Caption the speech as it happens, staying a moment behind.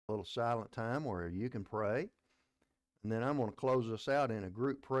little silent time where you can pray. And then I'm going to close us out in a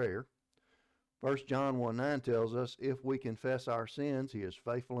group prayer. 1 John 1:9 tells us, if we confess our sins, he is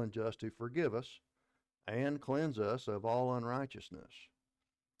faithful and just to forgive us and cleanse us of all unrighteousness.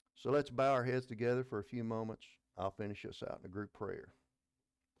 So let's bow our heads together for a few moments. I'll finish us out in a group prayer.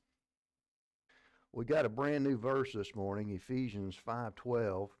 We got a brand new verse this morning, Ephesians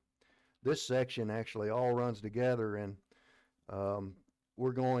 5:12. This section actually all runs together, and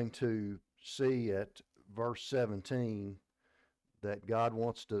we're going to see at verse 17 that God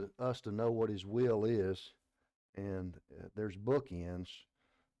wants us to know what his will is, and there's bookends.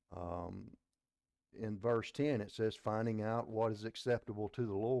 In verse 10 it says, finding out what is acceptable to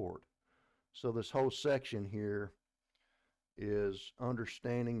the Lord. So this whole section here is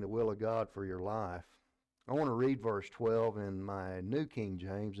understanding the will of God for your life. I want to read verse 12 in my New King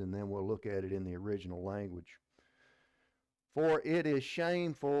James, and then we'll look at it in the original language. For it is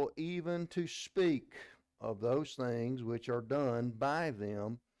shameful even to speak of those things which are done by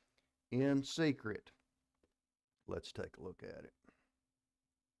them in secret. Let's take a look at it.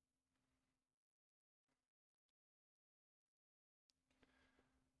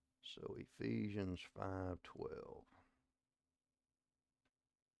 So Ephesians 5:12.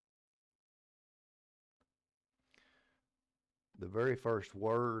 The very first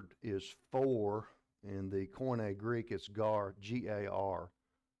word is for. In the Koine Greek, it's gar, G-A-R.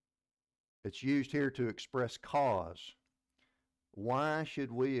 It's used here to express cause. Why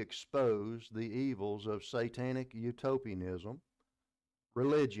should we expose the evils of satanic utopianism,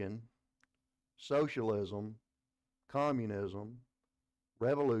 religion, socialism, communism,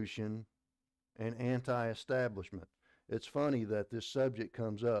 revolution, and anti-establishment? It's funny that this subject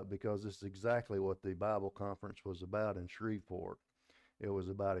comes up because this is exactly what the Bible conference was about in Shreveport. It was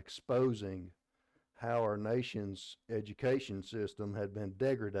about exposing how our nation's education system had been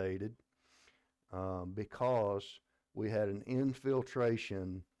degraded because we had an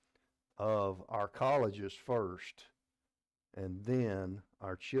infiltration of our colleges first, and then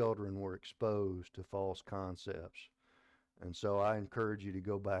our children were exposed to false concepts. And so I encourage you to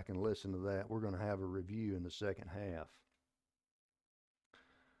go back and listen to that. We're going to have a review in the second half.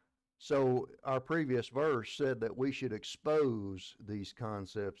 So our previous verse said that we should expose these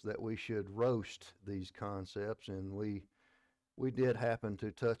concepts, that we should roast these concepts, and we did happen to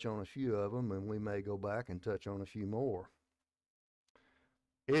touch on a few of them, and we may go back and touch on a few more.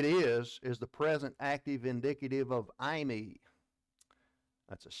 It is the present active indicative of eimi.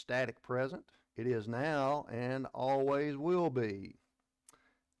 That's a static present. It is now and always will be.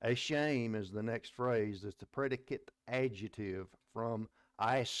 A shame is the next phrase. It's the predicate adjective from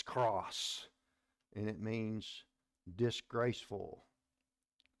aiskros, and it means disgraceful.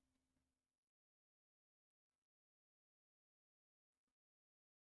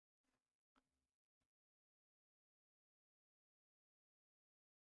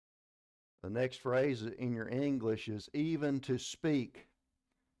 The next phrase in your English is even to speak.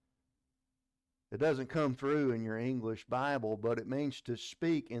 It doesn't come through in your English Bible, but it means to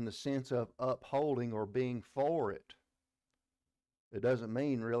speak in the sense of upholding or being for it. It doesn't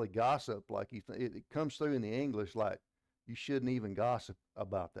mean really gossip like you think. It comes through in the English like you shouldn't even gossip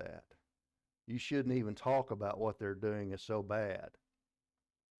about that. You shouldn't even talk about what they're doing is so bad.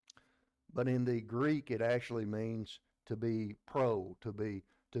 But in the Greek, it actually means to be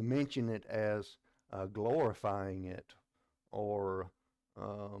to mention it as glorifying it or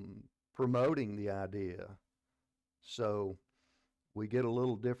promoting the idea. So we get a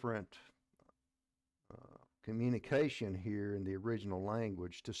little different communication here in the original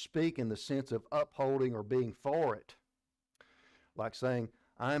language. To speak in the sense of upholding or being for it. Like saying,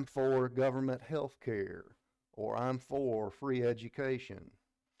 I'm for government health care, or I'm for free education.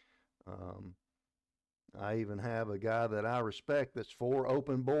 I even have a guy that I respect that's for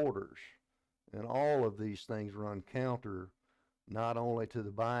open borders. And all of these things run counter not only to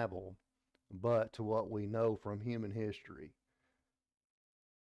the Bible, but to what we know from human history.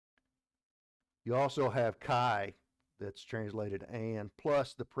 You also have kai, that's translated and,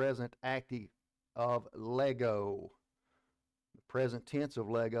 plus the present active of lego. The present tense of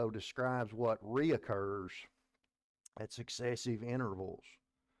lego describes what reoccurs at successive intervals.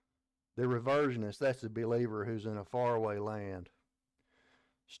 The reversionist, that's the believer who's in a faraway land,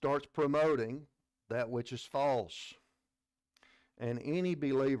 starts promoting that which is false. And any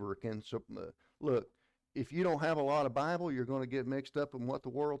believer can, look, if you don't have a lot of Bible, you're going to get mixed up in what the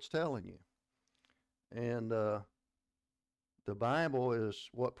world's telling you. And the Bible is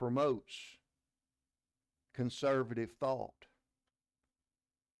what promotes conservative thought.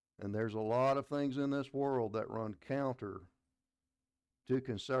 And there's a lot of things in this world that run counter to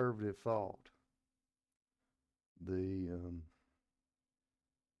conservative thought. We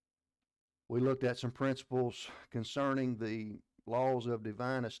looked at some principles concerning the laws of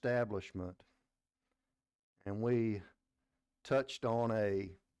divine establishment, and we touched on a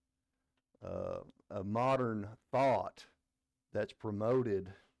modern thought that's promoted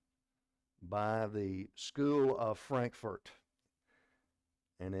by the School of Frankfurt,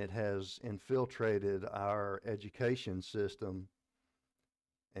 and it has infiltrated our education system.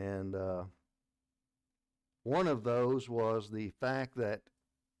 And one of those was the fact that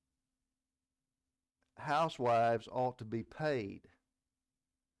housewives ought to be paid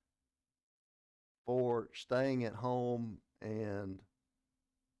for staying at home and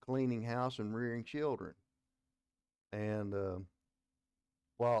cleaning house and rearing children. And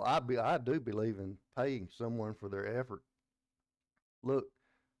while I do believe in paying someone for their effort, look,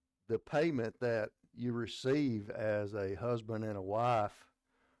 the payment that you receive as a husband and a wife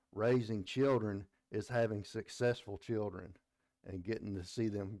raising children is having successful children and getting to see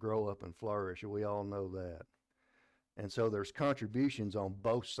them grow up and flourish. We all know that. And so there's contributions on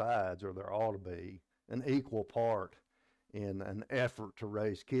both sides, or there ought to be, an equal part in an effort to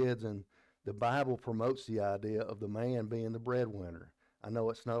raise kids. And the Bible promotes the idea of the man being the breadwinner. I know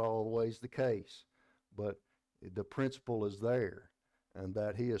it's not always the case, but the principle is there, and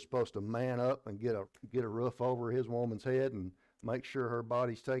that he is supposed to man up and get a roof over his woman's head and make sure her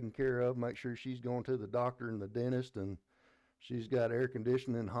body's taken care of, make sure she's going to the doctor and the dentist, and she's got air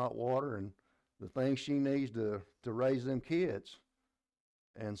conditioning and hot water and the things she needs to raise them kids.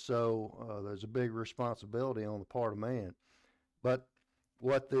 And so there's a big responsibility on the part of man. But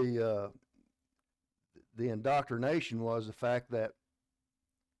what the indoctrination was the fact that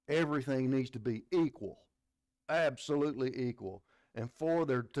everything needs to be equal, absolutely equal. And for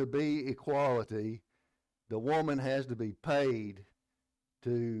there to be equality, the woman has to be paid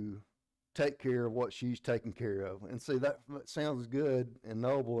to take care of what she's taking care of. And see, that sounds good and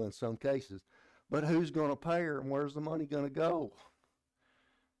noble in some cases, but who's going to pay her, and where's the money going to go?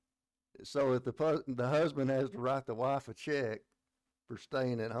 So if the husband has to write the wife a check for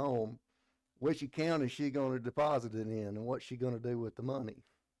staying at home, which account is she going to deposit it in, and what's she going to do with the money?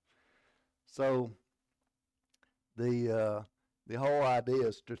 So the whole idea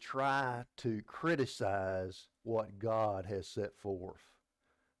is to try to criticize what God has set forth,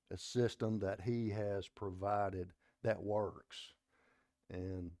 a system that he has provided that works.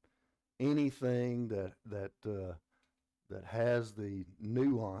 And anything that has the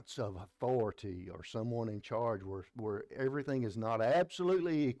nuance of authority or someone in charge where everything is not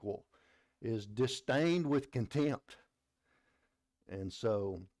absolutely equal is disdained with contempt. And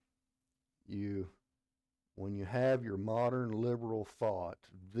so when you have your modern liberal thought,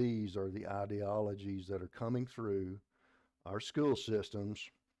 these are the ideologies that are coming through our school systems,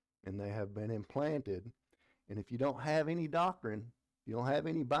 and they have been implanted. And if you don't have any doctrine, you don't have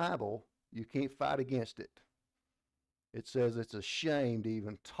any Bible, you can't fight against it. It says it's a shame to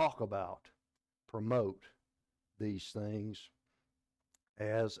even talk about, promote these things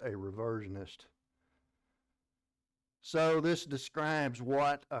as a reversionist. So this describes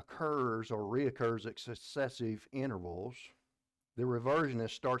what occurs or reoccurs at successive intervals. The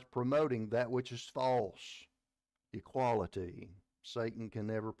reversionist starts promoting that which is false, equality. Satan can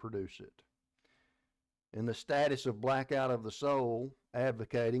never produce it. In the status of blackout of the soul,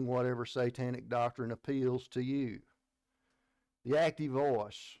 advocating whatever satanic doctrine appeals to you. The active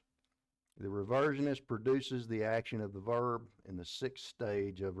voice. The reversionist produces the action of the verb in the sixth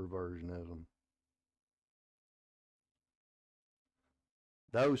stage of reversionism.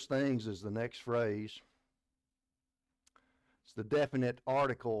 Those things is the next phrase. It's the definite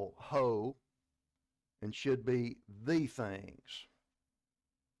article ho, and should be the things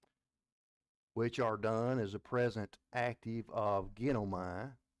which are done as a present active of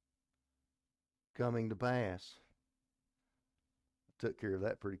genomai, coming to pass. I took care of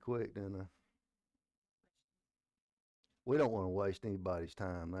that pretty quick, didn't I? We don't want to waste anybody's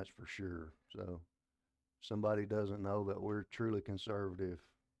time, that's for sure. So somebody doesn't know that we're truly conservative,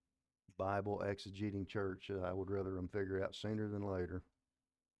 Bible exegeting church, I would rather them figure out sooner than later.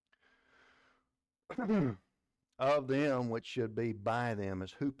 Of them which should be by them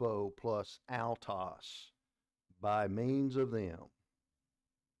is hupo plus altos, by means of them.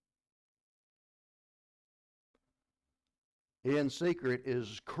 In secret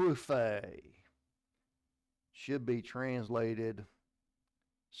is crufe, should be translated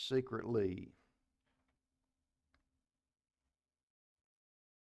secretly.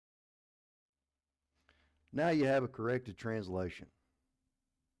 Now you have a corrected translation.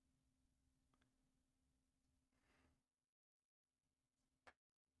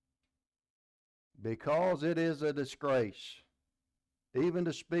 because it is a disgrace, even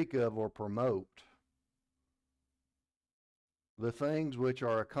to speak of or promote the things which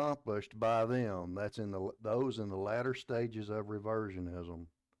are accomplished by them, that's in those in the latter stages of reversionism,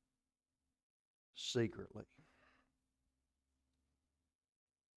 secretly.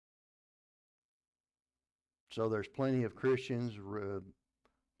 So there's plenty of Christians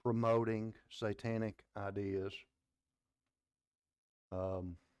promoting satanic ideas.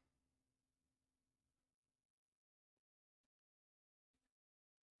 Um,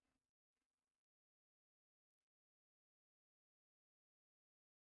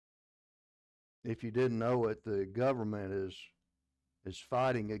 if you didn't know it, the government is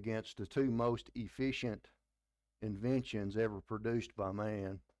fighting against the two most efficient inventions ever produced by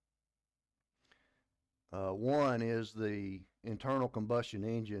man. One is the internal combustion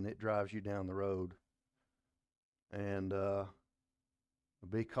engine. It drives you down the road. And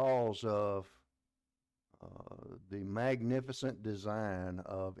because of the magnificent design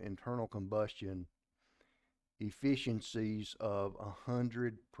of internal combustion, efficiencies of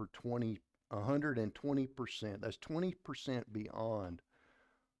 120%. That's 20% beyond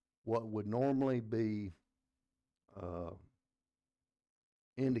what would normally be uh,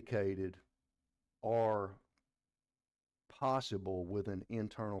 indicated or possible with an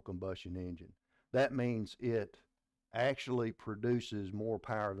internal combustion engine. That means it actually produces more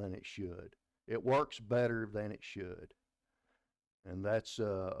power than it should. It works better than it should. And that's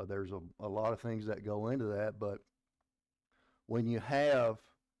there's a lot of things that go into that, but when you have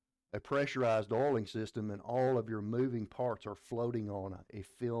a pressurized oiling system and all of your moving parts are floating on a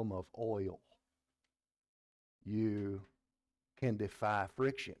film of oil, you can defy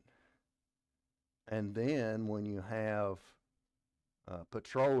friction. And then when you have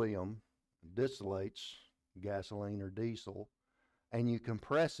petroleum distillates, gasoline or diesel, and you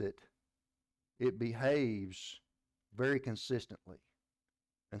compress it, it behaves very consistently.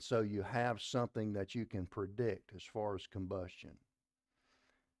 And so you have something that you can predict as far as combustion.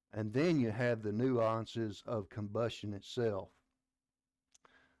 And then you have the nuances of combustion itself.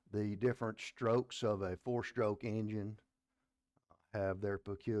 The different strokes of a four-stroke engine have their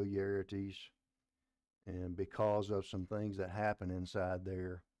peculiarities. And because of some things that happen inside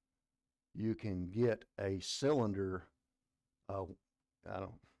there, you can get a cylinder. I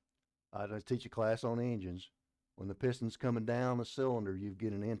teach a class on engines. When the piston's coming down the cylinder, you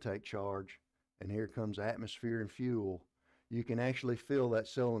get an intake charge, and here comes atmosphere and fuel. You can actually fill that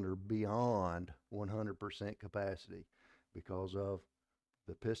cylinder beyond 100% capacity because of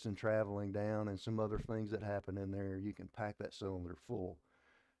the piston traveling down and some other things that happen in there. You can pack that cylinder full.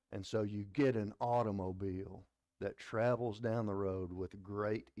 And so you get an automobile that travels down the road with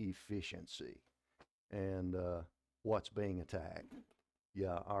great efficiency. And what's being attacked?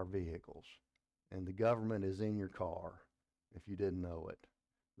 Yeah, our vehicles. And the government is in your car, if you didn't know it.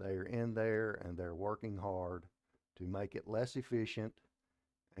 They are in there and they're working hard to make it less efficient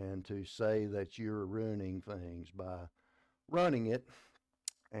and to say that you're ruining things by running it.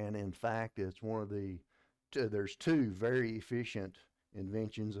 And in fact, it's one of there's two very efficient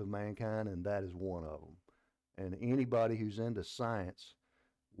inventions of mankind, and that is one of them. And anybody who's into science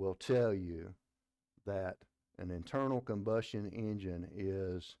will tell you that an internal combustion engine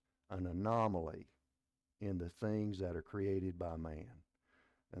is an anomaly in the things that are created by man.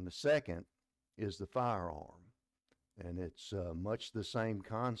 And the second is the firearm. And it's much the same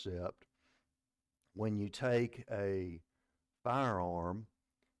concept. When you take a firearm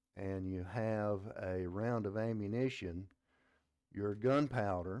and you have a round of ammunition, your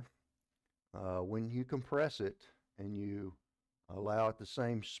gunpowder, when you compress it and you allow it the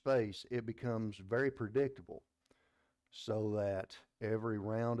same space, it becomes very predictable, so that every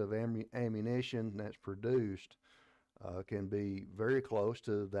round of ammunition that's produced can be very close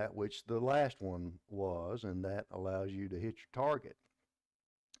to that which the last one was, and that allows you to hit your target.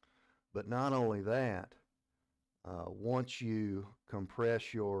 But not only that, once you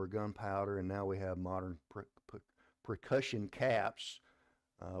compress your gunpowder, and now we have modern percussion caps,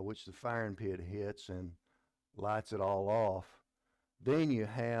 which the firing pin hits and lights it all off, then you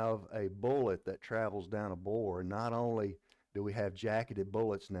have a bullet that travels down a bore. And not only do we have jacketed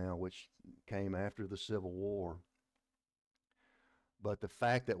bullets now, which came after the Civil War, but the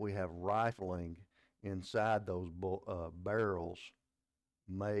fact that we have rifling inside those barrels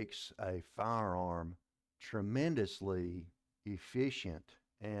makes a firearm tremendously efficient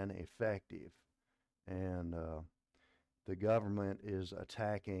and effective. And the government is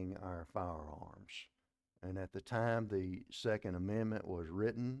attacking our firearms. And at the time the Second Amendment was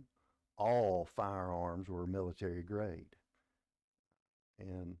written, all firearms were military grade.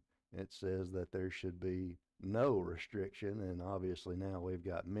 And It says that there should be no restriction, and obviously now we've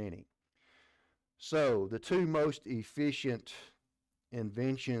got many. So the two most efficient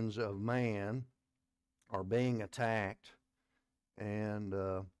inventions of man are being attacked, and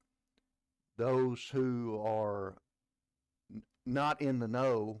those who are not in the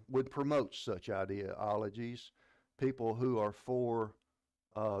know would promote such ideologies. People who are for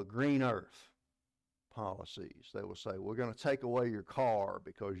green earth policies, they will say, we're going to take away your car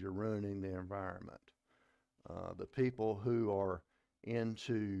because you're ruining the environment. The people who are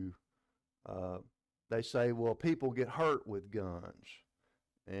into, they say, well, people get hurt with guns,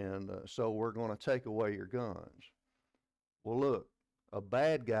 and so we're going to take away your guns. Well, look, a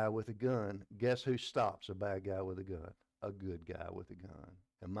bad guy with a gun, guess who stops a bad guy with a gun? A good guy with a gun.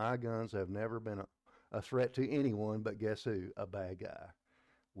 And my guns have never been a threat to anyone, but guess who? A bad guy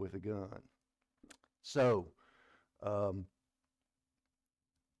with a gun. So,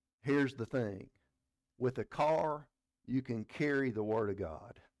 here's the thing. With a car, you can carry the Word of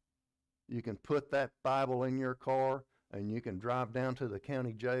God. You can put that Bible in your car, and you can drive down to the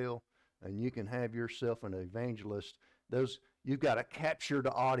county jail, and you can have yourself an evangelist. You've got a captured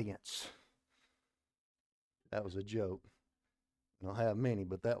audience. That was a joke. And I'll have many,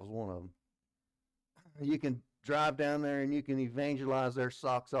 but that was one of them. You can drive down there and you can evangelize their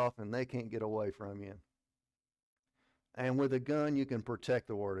socks off and they can't get away from you. And with a gun, you can protect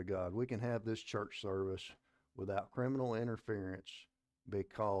the Word of God. We can have this church service without criminal interference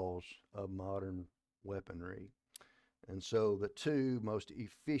because of modern weaponry. And so the two most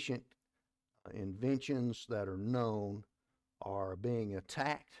efficient inventions that are known are being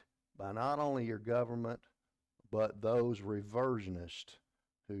attacked by not only your government, but those reversionists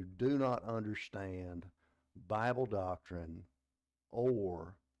who do not understand Bible doctrine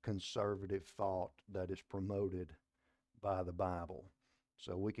or conservative thought that is promoted by the Bible.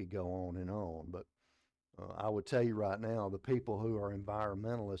 So we could go on and on, but I would tell you right now, the people who are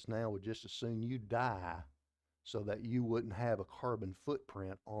environmentalists now would just as soon you die so that you wouldn't have a carbon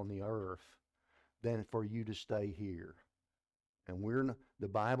footprint on the earth than for you to stay here. And the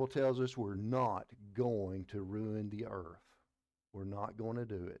Bible tells us we're not going to ruin the earth. We're not going to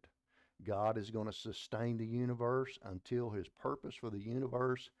do it. God is going to sustain the universe until his purpose for the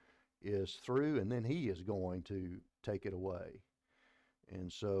universe is through, and then he is going to take it away.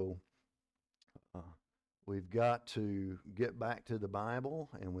 And so we've got to get back to the Bible,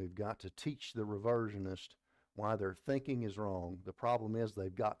 and we've got to teach the reversionist why their thinking is wrong. The problem is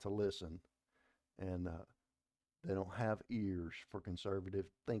they've got to listen, and they don't have ears for conservative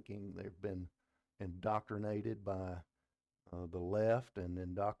thinking. They've been indoctrinated by the left and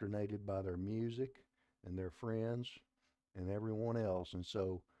indoctrinated by their music and their friends and everyone else. And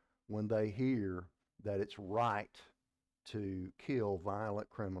so when they hear that it's right to kill violent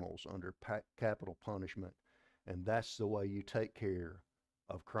criminals under capital punishment, and that's the way you take care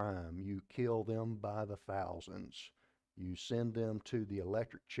of crime, you kill them by the thousands. You send them to the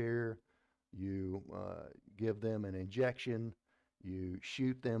electric chair. You give them an injection. You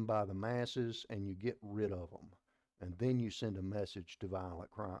shoot them by the masses, and you get rid of them. And then you send a message to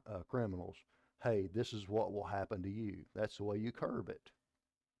violent criminals. Hey, this is what will happen to you. That's the way you curb it.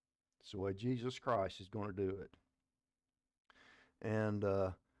 It's the way Jesus Christ is going to do it. And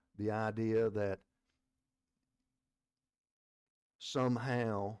the idea that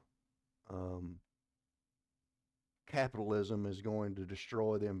somehow capitalism is going to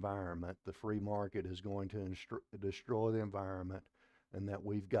destroy the environment, the free market is going to destroy the environment, and that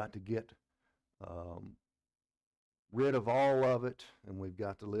we've got to get rid of all of it, and we've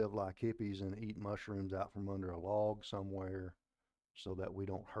got to live like hippies and eat mushrooms out from under a log somewhere so that we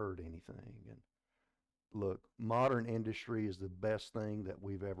don't hurt anything. And look, modern industry is the best thing that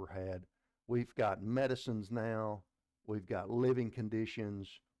we've ever had. We've got medicines now, we've got living conditions,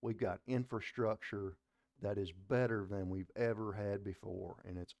 we've got infrastructure that is better than we've ever had before,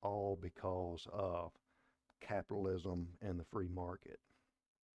 and it's all because of capitalism and the free market.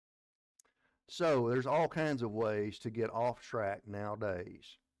 So there's all kinds of ways to get off track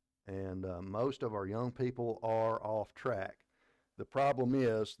nowadays, and most of our young people are off track. The problem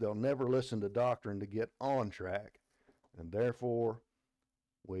is they'll never listen to doctrine to get on track, and therefore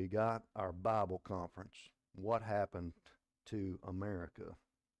we got our Bible conference. What happened to America?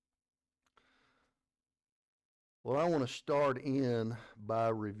 Well, I want to start in by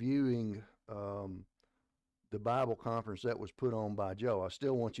reviewing the Bible conference that was put on by Joe. I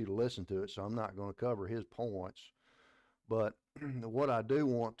still want you to listen to it, so I'm not going to cover his points. But what I do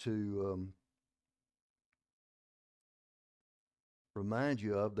want to remind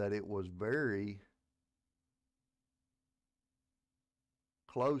you of, that it was very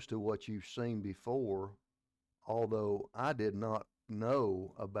close to what you've seen before, although I did not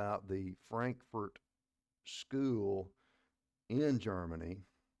know about the Frankfurt School in Germany,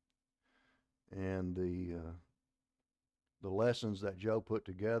 and the lessons that Joe put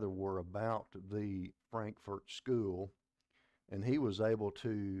together were about the Frankfurt School, and he was able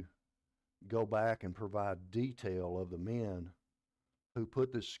to go back and provide detail of the men who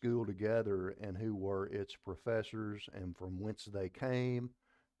put this school together and who were its professors and from whence they came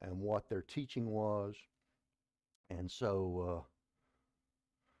and what their teaching was. And so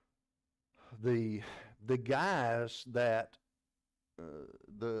the guys that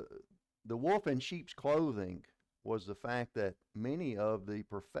the wolf in sheep's clothing was the fact that many of the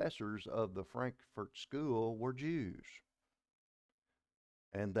professors of the Frankfurt School were Jews,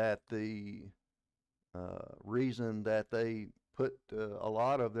 and that the reason that they put a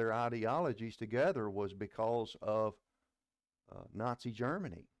lot of their ideologies together was because of Nazi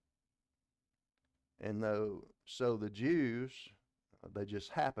Germany. And so the Jews, they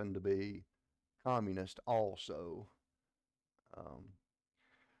just happened to be communist also.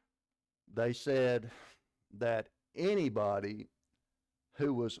 They said that anybody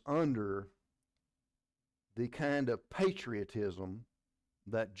who was under the kind of patriotism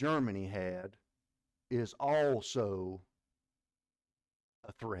that Germany had is also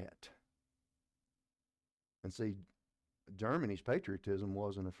a threat. And see, Germany's patriotism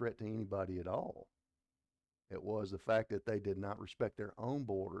wasn't a threat to anybody at all. It was the fact that they did not respect their own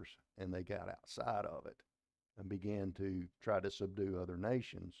borders, and they got outside of it and began to try to subdue other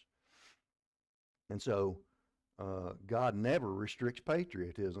nations. And so God never restricts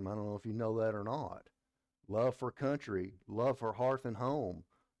patriotism. I don't know if you know that or not. Love for country, love for hearth and home,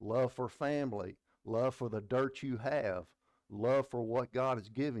 love for family, love for the dirt you have, love for what God has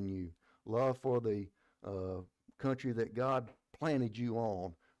given you, love for the country that God planted you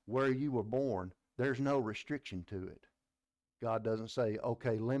on, where you were born. There's no restriction to it. God doesn't say,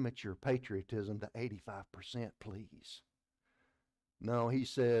 okay, limit your patriotism to 85%, please. No, he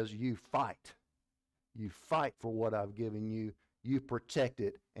says, you fight. You fight for what I've given you. You protect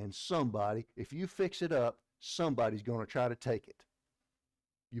it. And somebody, if you fix it up, somebody's going to try to take it.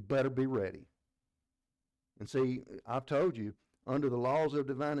 You better be ready. And see, I've told you, under the laws of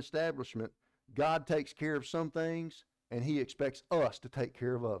divine establishment, God takes care of some things, and he expects us to take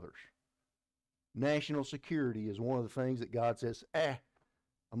care of others. National security is one of the things that God says,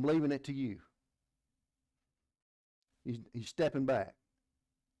 I'm leaving it to you. He's stepping back.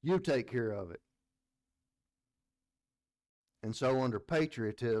 You take care of it. And so under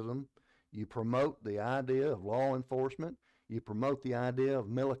patriotism, you promote the idea of law enforcement, you promote the idea of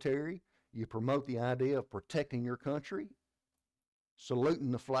military, you promote the idea of protecting your country,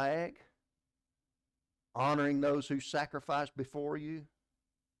 saluting the flag, honoring those who sacrificed before you,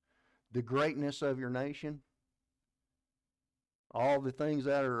 the greatness of your nation, all the things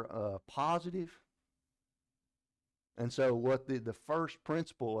that are positive. And so what the first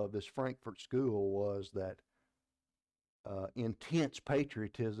principle of this Frankfurt School was that intense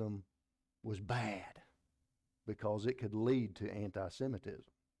patriotism was bad because it could lead to anti-Semitism.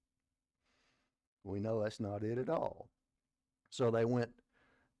 We know that's not it at all. So they went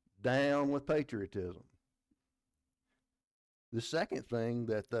down with patriotism. The second thing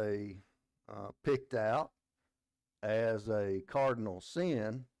that they picked out as a cardinal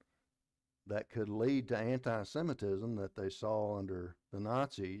sin that could lead to anti-Semitism that they saw under the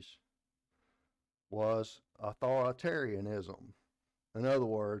Nazis was authoritarianism. In other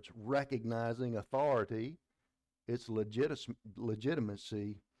words, recognizing authority, its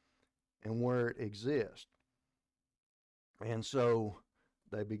legitimacy, and where it exists. And so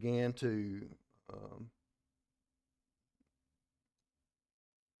they began to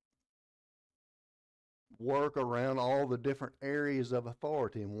work around all the different areas of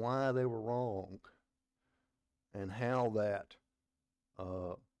authority and why they were wrong, and how that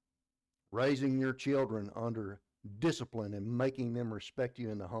raising your children under discipline and making them respect you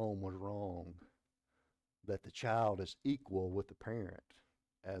in the home was wrong, that the child is equal with the parent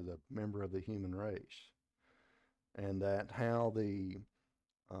as a member of the human race, and that how the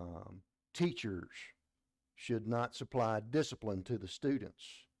teachers should not supply discipline to the students,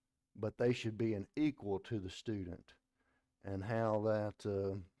 but they should be an equal to the student, and how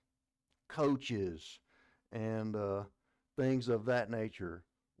that coaches and things of that nature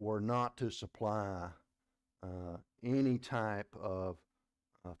were not to supply any type of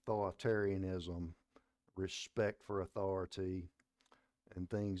authoritarianism, respect for authority, and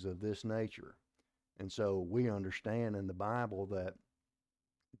things of this nature. And so we understand in the Bible that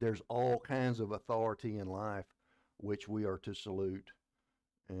there's all kinds of authority in life which we are to salute,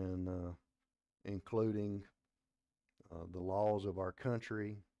 and including the laws of our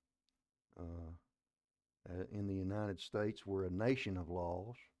country. In the United States, we're a nation of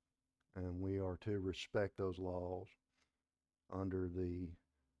laws, and we are to respect those laws under the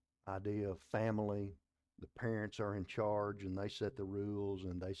idea of family. The parents are in charge, and they set the rules,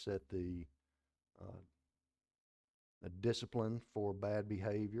 and they set the discipline for bad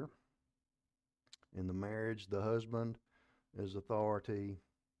behavior. In the marriage, the husband is authority.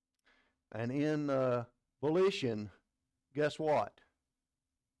 And in volition, guess what?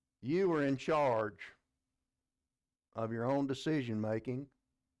 You are in charge of your own decision making,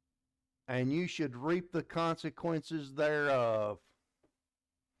 and you should reap the consequences thereof.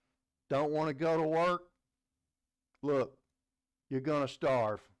 Don't want to go to work? Look, you're going to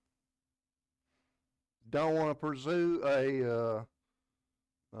starve. Don't want to pursue a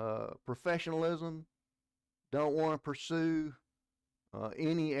professionalism? Don't want to pursue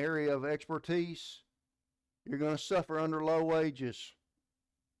any area of expertise? You're going to suffer under low wages.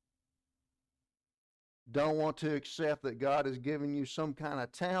 Don't want to accept that God has given you some kind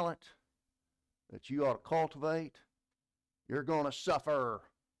of talent that you ought to cultivate? You're going to suffer.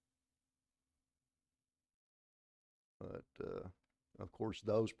 But, of course,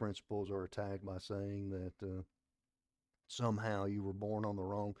 those principles are attacked by saying that somehow you were born on the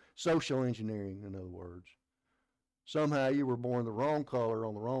wrong, social engineering, in other words. Somehow you were born the wrong color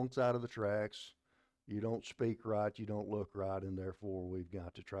on the wrong side of the tracks. You don't speak right, you don't look right, and therefore we've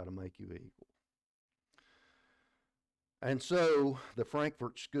got to try to make you equal. And so the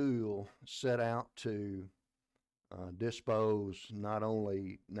Frankfurt School set out to dispose not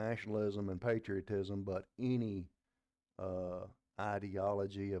only nationalism and patriotism, but any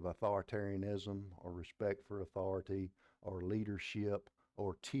ideology of authoritarianism or respect for authority or leadership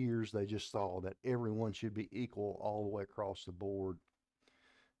or tiers. They just saw that everyone should be equal all the way across the board.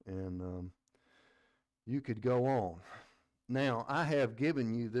 And you could go on. Now, I have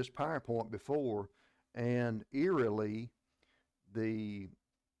given you this PowerPoint before, and eerily, the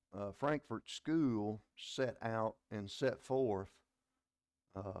Frankfurt School set out and set forth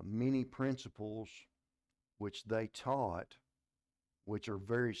many principles which they taught, which are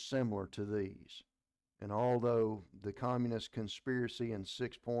very similar to these. And although the Communist Conspiracy in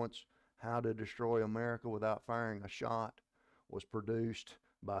 6 points, How to Destroy America Without Firing a Shot, was produced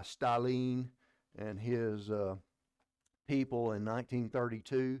by Stalin and his people in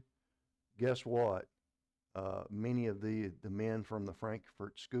 1932, guess what? Many of the men from the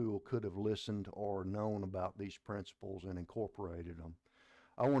Frankfurt School could have listened or known about these principles and incorporated them.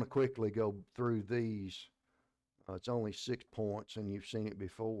 I want to quickly go through these. It's only 6 points, and you've seen it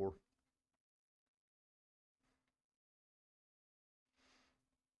before.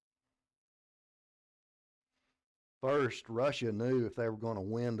 First, Russia knew if they were going to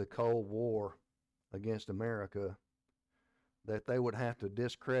win the Cold War against America, that they would have to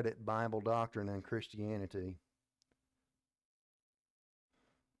discredit Bible doctrine and Christianity.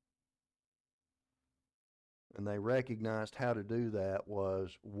 And they recognized how to do that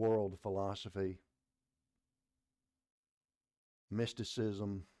was world philosophy,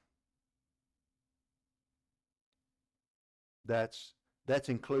 mysticism. That's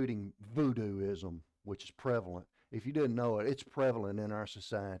including voodooism, which is prevalent. If you didn't know it, it's prevalent in our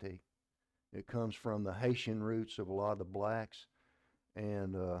society. It comes from the Haitian roots of a lot of the blacks.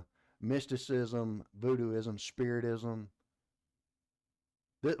 And mysticism, voodooism, spiritism.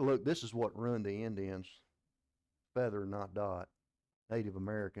 Look, this is what ruined the Indians. Feather, not dot. Native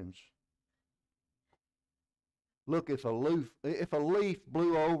Americans. Look, if a leaf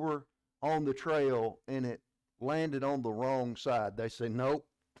blew over on the trail and it landed on the wrong side, they say, nope,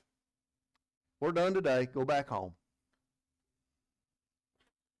 we're done today, go back home.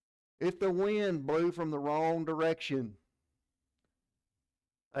 If the wind blew from the wrong direction,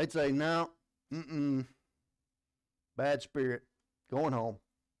 they'd say, no, bad spirit, going home.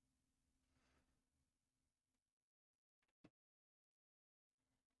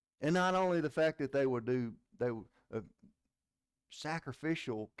 And not only the fact that they would do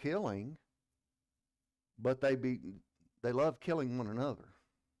sacrificial killing, but they love killing one another.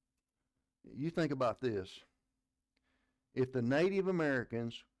 You think about this. If the Native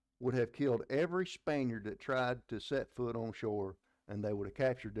Americans would have killed every Spaniard that tried to set foot on shore, and they would have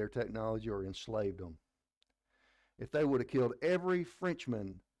captured their technology or enslaved them. If they would have killed every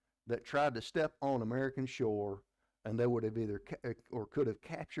Frenchman that tried to step on American shore, and they would have either or could have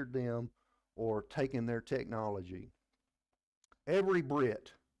captured them or taken their technology. Every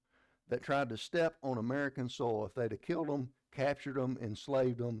Brit that tried to step on American soil, if they'd have killed them, captured them,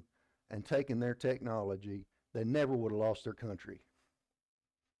 enslaved them, and taken their technology, they never would have lost their country.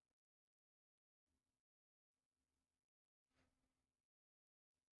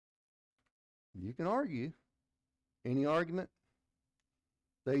 You can argue. Any argument?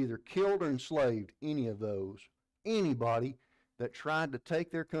 They either killed or enslaved any of those. Anybody that tried to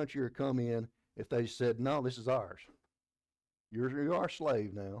take their country or come in, if they said, no, this is ours. You're our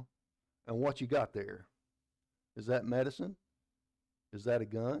slave now. And what you got there? Is that medicine? Is that a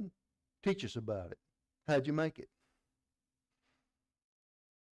gun? Teach us about it. How'd you make it?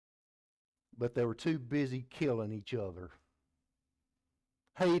 But they were too busy killing each other,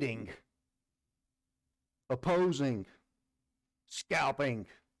 hating, opposing, scalping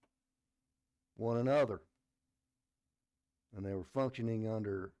one another. And they were functioning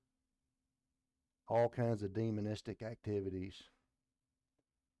under all kinds of demonistic activities.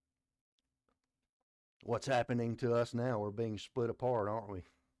 What's happening to us now? We're being split apart, aren't we?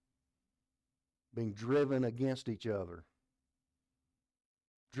 Being driven against each other.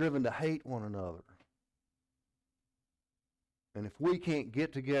 Driven to hate one another. And if we can't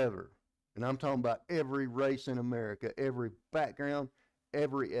get together, and I'm talking about every race in America, every background,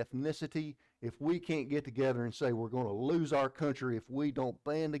 every ethnicity, if we can't get together and say we're going to lose our country if we don't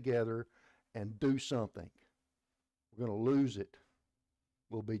band together and do something, we're going to lose it.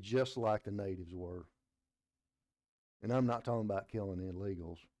 We'll be just like the natives were. And I'm not talking about killing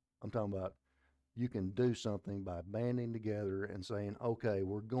illegals. I'm talking about you can do something by banding together and saying, okay,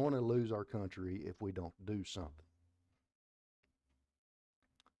 we're going to lose our country if we don't do something.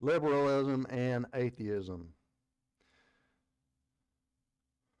 Liberalism and atheism.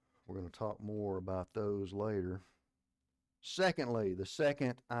 We're going to talk more about those later. Secondly, the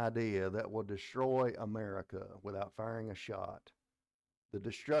second idea that will destroy America without firing a shot, the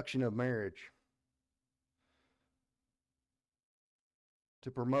destruction of marriage. To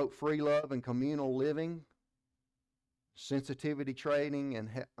promote free love and communal living, sensitivity training,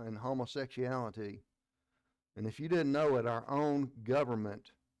 and homosexuality. And if you didn't know it, our own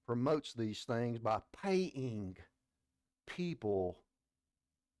government promotes these things by paying people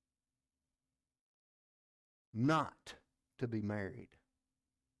not to be married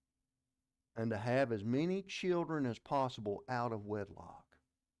and to have as many children as possible out of wedlock.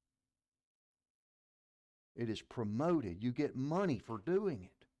 It is promoted. You get money for doing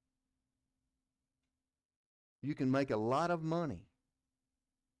it. You can make a lot of money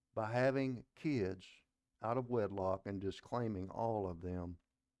by having kids out of wedlock and just claiming all of them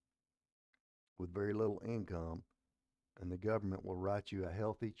with very little income, and the government will write you a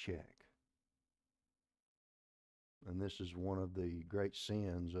healthy check. And this is one of the great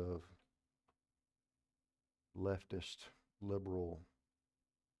sins of leftist, liberal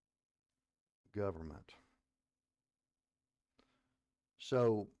government.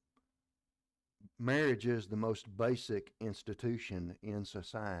 So, marriage is the most basic institution in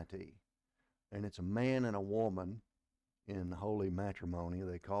society. And it's a man and a woman in holy matrimony,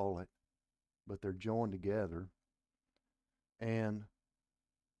 they call it. But they're joined together. And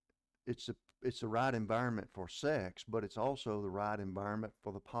it's the right environment for sex, but it's also the right environment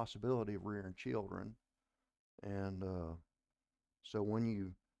for the possibility of rearing children. And so when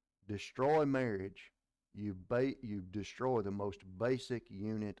you destroy marriage, you destroy the most basic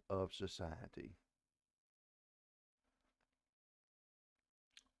unit of society.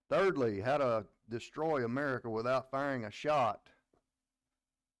 Thirdly, how to destroy America without firing a shot.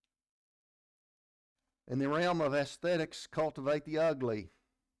 In the realm of aesthetics, cultivate the ugly.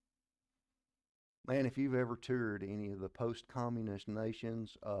 Man, if you've ever toured any of the post-communist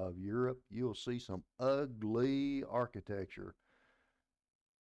nations of Europe, you'll see some ugly architecture.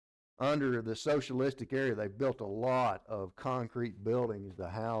 Under the socialistic area, they built a lot of concrete buildings to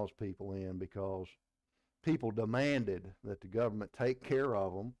house people in because people demanded that the government take care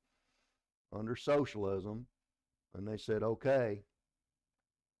of them under socialism, and they said, okay.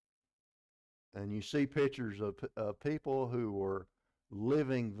 And you see pictures of people who were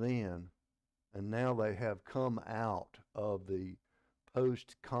living then, and now they have come out of the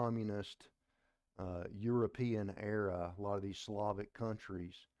post-communist European era, a lot of these Slavic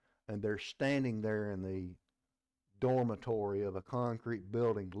countries, and they're standing there in the dormitory of a concrete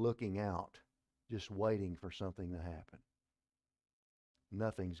building looking out, just waiting for something to happen.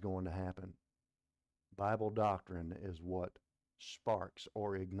 Nothing's going to happen. Bible doctrine is what sparks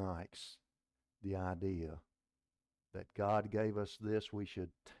or ignites the idea that God gave us this. We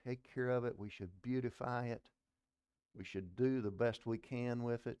should take care of it. We should beautify it. We should do the best we can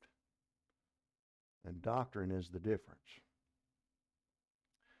with it. And doctrine is the difference.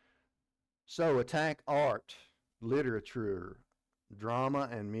 So attack art, literature, drama,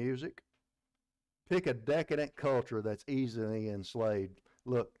 and music. Pick a decadent culture that's easily enslaved.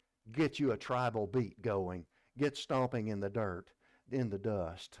 Look, get you a tribal beat going. Get stomping in the dirt, in the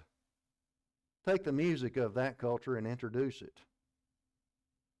dust. take the music of that culture and introduce it.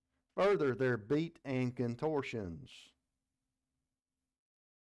 Further their beat and contortions.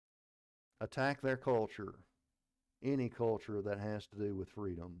 Attack their culture, any culture that has to do with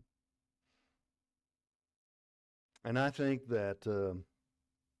freedom. And I think that,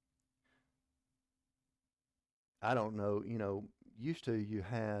 I don't know, used to you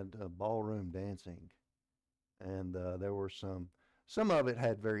had ballroom dancing, and there were some of it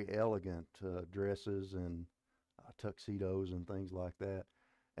had very elegant dresses and tuxedos and things like that.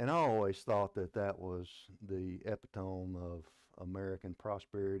 And I always thought that that was the epitome of American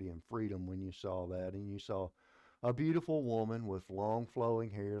prosperity and freedom when you saw that. And you saw a beautiful woman with long flowing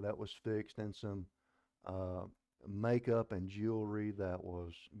hair that was fixed and some makeup and jewelry that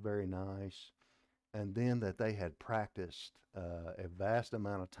was very nice. And then that they had practiced a vast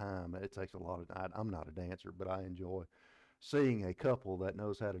amount of time. It takes a lot of, I'm not a dancer, but I enjoy seeing a couple that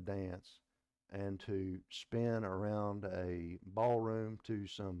knows how to dance and to spin around a ballroom to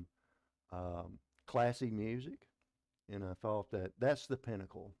some classy music. And I thought that that's the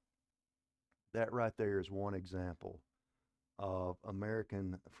pinnacle. That right there is one example of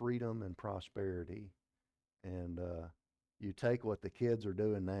American freedom and prosperity. And you take what the kids are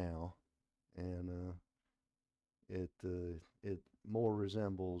doing now, and it more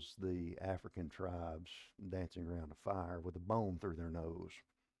resembles the African tribes dancing around a fire with a bone through their nose.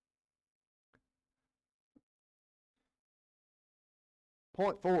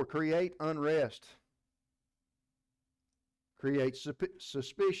 Point 4, create unrest. Create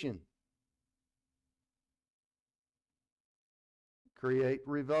suspicion. Create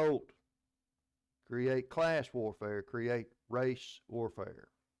revolt. Create class warfare. Create race warfare.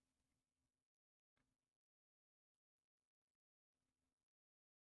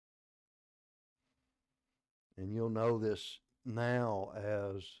 And you'll know this now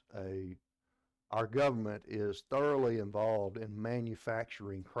as our government is thoroughly involved in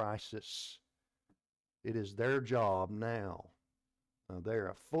manufacturing crisis. It is their job now. They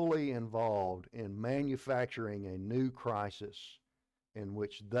are fully involved in manufacturing a new crisis in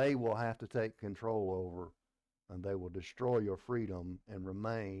which they will have to take control over, and they will destroy your freedom and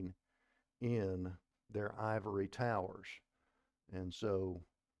remain in their ivory towers. And so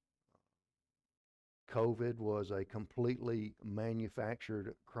COVID was a completely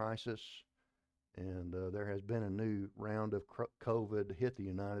manufactured crisis, and there has been a new round of COVID hit the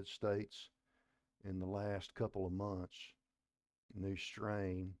United States in the last couple of months, new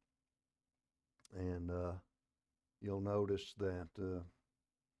strain, and you'll notice that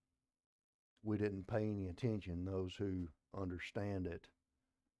we didn't pay any attention, those who understand it,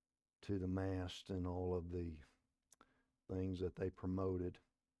 to the masks and all of the things that they promoted.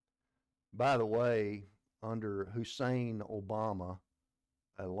 By the way, under Hussein Obama,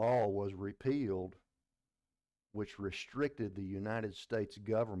 a law was repealed which restricted the United States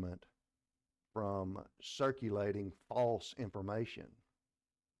government from circulating false information.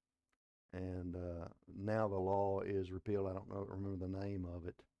 And now the law is repealed. I don't remember the name of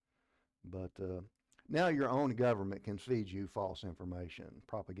it. But now your own government can feed you false information,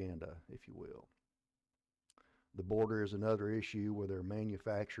 propaganda, if you will. The border is another issue where they're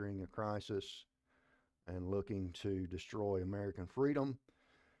manufacturing a crisis and looking to destroy American freedom.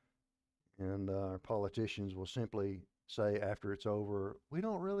 And our politicians will simply say after it's over, we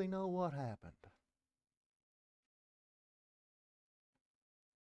don't really know what happened.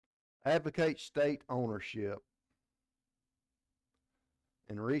 Advocate state ownership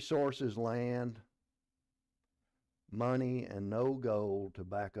in resources, land, money, and no gold to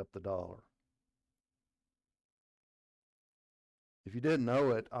back up the dollar. If you didn't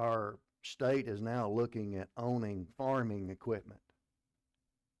know it, our state is now looking at owning farming equipment.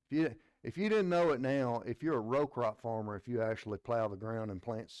 If you didn't know it now, if you're a row crop farmer, if you actually plow the ground and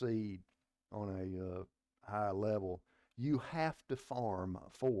plant seed on a high level, you have to farm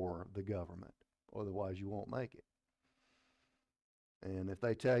for the government, otherwise you won't make it. And if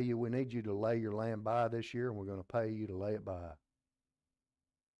they tell you, we need you to lay your land by this year and we're going to pay you to lay it by,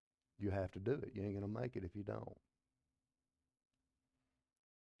 you have to do it. You ain't going to make it if you don't.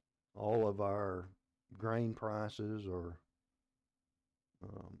 All of our grain prices are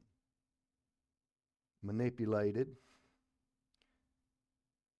manipulated,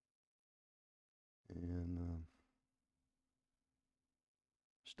 and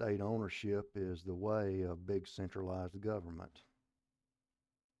state ownership is the way of big centralized government.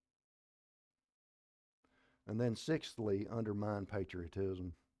 And then sixthly, undermine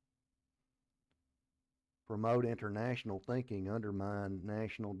patriotism. Promote international thinking, undermine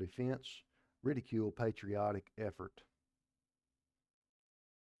national defense, ridicule patriotic effort.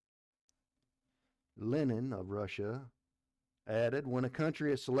 Lenin of Russia added, when a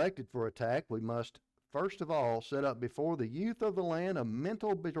country is selected for attack, we must first of all set up before the youth of the land a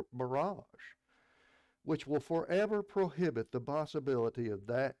mental barrage which will forever prohibit the possibility of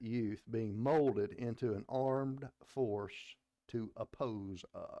that youth being molded into an armed force to oppose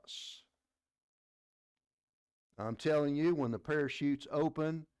us. I'm telling you, when the parachutes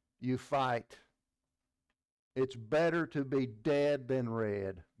open, you fight. It's better to be dead than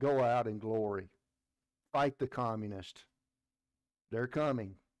red. Go out in glory. Fight the communist. They're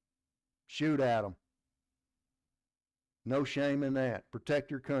coming. Shoot at them. No shame in that.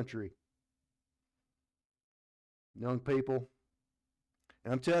 Protect your country. Young people,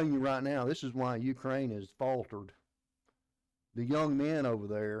 and I'm telling you right now, this is why Ukraine has faltered. The young men over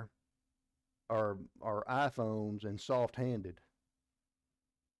there are iPhones and soft-handed.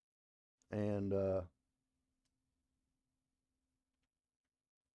 And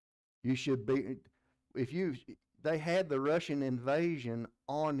you should be, they had the Russian invasion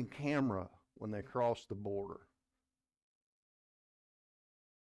on camera when they crossed the border.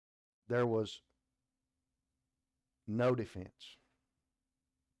 There was no defense.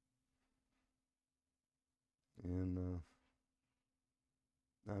 And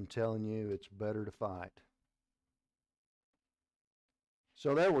I'm telling you, it's better to fight.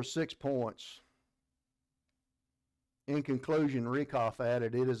 So there were 6 points. In conclusion, Rieckhoff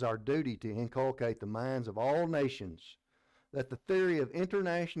added, it is our duty to inculcate the minds of all nations that the theory of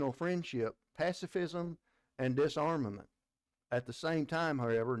international friendship, pacifism, and disarmament, at the same time,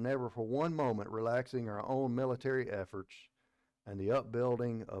 however, never for one moment relaxing our own military efforts and the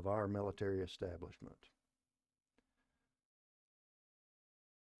upbuilding of our military establishment.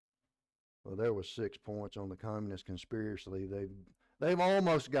 Well, there was 6 points on the communist conspiracy. They've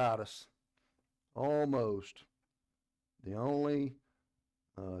almost got us. Almost. The only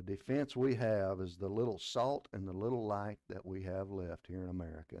defense we have is the little salt and the little light that we have left here in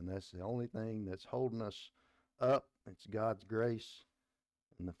America. And that's the only thing that's holding us up. It's God's grace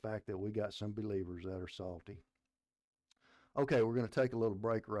and the fact that we got some believers that are salty. Okay, we're going to take a little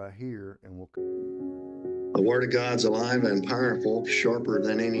break right here, and we'll... The Word of God's alive and powerful, sharper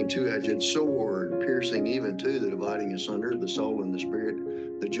than any two-edged sword, piercing even to the dividing asunder the soul and the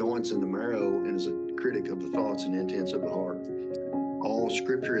spirit, the joints and the marrow, and is a critic of the thoughts and intents of the heart. All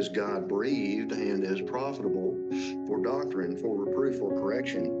Scripture is God-breathed and is profitable for doctrine, for reproof, for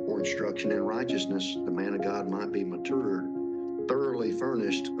correction, for instruction in righteousness, the man of God might be matured, thoroughly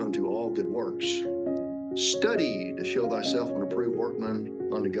furnished unto all good works. Study to show thyself an approved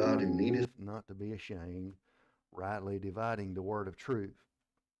workman unto God who needeth not to be ashamed, rightly dividing the word of truth.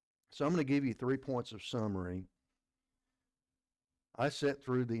 So I'm going to give you 3 points of summary. I sat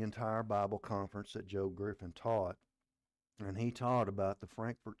through the entire Bible conference that Joe Griffin taught, and he taught about the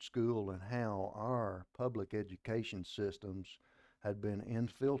Frankfurt School and how our public education systems had been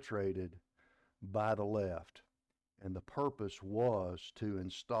infiltrated by the left. And the purpose was to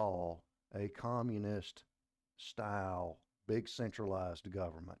install a communist style, big centralized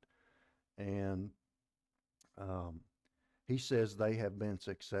government. And he says they have been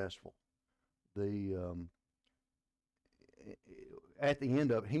successful. At the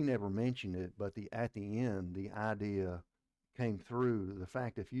end of it, he never mentioned it, but at the end, the idea came through the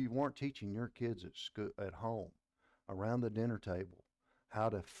fact if you weren't teaching your kids at school, at home, around the dinner table, how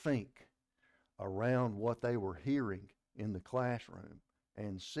to think around what they were hearing in the classroom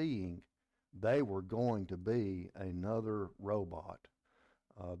and seeing, they were going to be another robot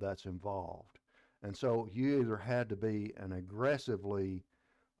that's involved. And so you either had to be an aggressively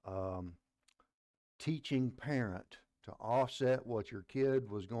teaching parent to offset what your kid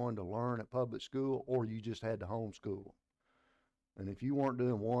was going to learn at public school, or you just had to homeschool. And if you weren't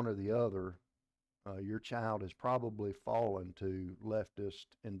doing one or the other, your child has probably fallen to leftist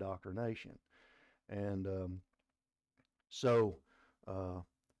indoctrination. And so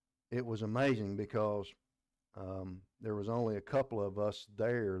it was amazing because there was only a couple of us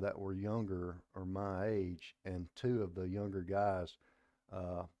there that were younger or my age, and 2 of the younger guys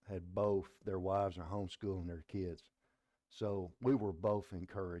had both their wives are homeschooling their kids. So we were both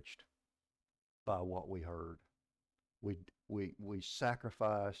encouraged by what we heard. We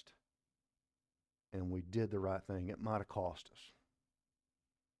sacrificed and we did the right thing. It might have cost us,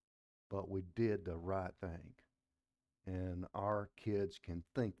 but we did the right thing. And our kids can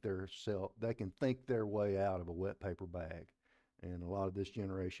think they can think their way out of a wet paper bag, and a lot of this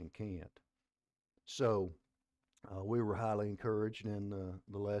generation can't. So we were highly encouraged in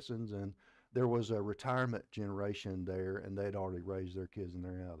the lessons, and there was a retirement generation there, and they'd already raised their kids and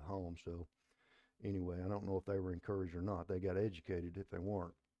they're out of the home. So anyway, I don't know if they were encouraged or not. They got educated if they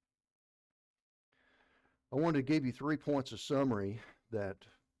weren't. I wanted to give you 3 points of summary that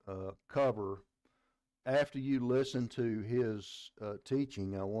cover. After you listen to his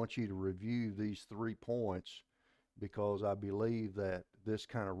teaching, I want you to review these 3 points, because I believe that this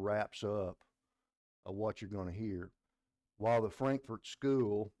kind of wraps up what you're going to hear. While the Frankfurt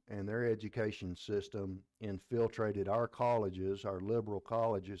School and their education system infiltrated our colleges, our liberal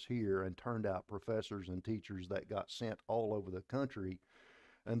colleges here, and turned out professors and teachers that got sent all over the country,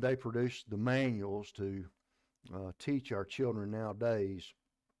 and they produced the manuals to teach our children nowadays,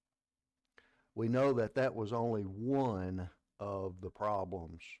 we know that that was only one of the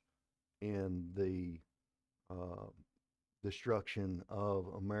problems in the destruction of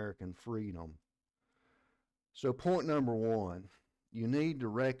American freedom. So point number 1, you need to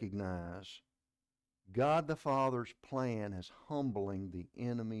recognize God the Father's plan is humbling the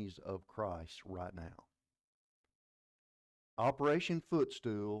enemies of Christ right now. Operation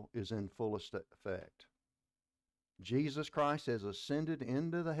Footstool is in fullest effect. Jesus Christ has ascended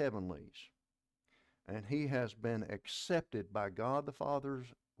into the heavenlies, and he has been accepted by God the Father's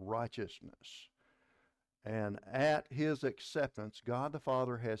righteousness. And at his acceptance, God the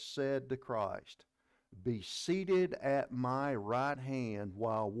Father has said to Christ, "Be seated at my right hand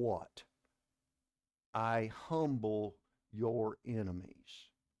while" what? "I humble your enemies."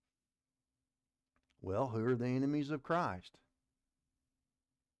 Well, who are the enemies of Christ?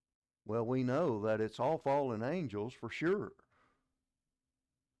 Well, we know that it's all fallen angels for sure.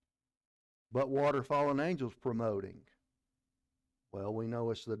 But what are fallen angels promoting? Well, we know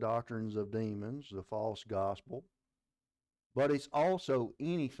it's the doctrines of demons, the false gospel, but it's also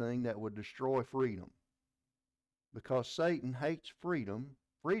anything that would destroy freedom. Because Satan hates freedom.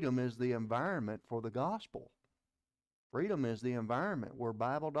 Freedom is the environment for the gospel. Freedom is the environment where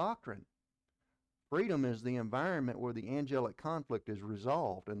Bible doctrine. Freedom is the environment where the angelic conflict is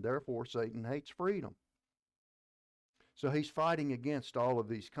resolved, and therefore Satan hates freedom. So he's fighting against all of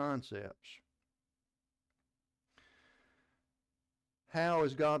these concepts. How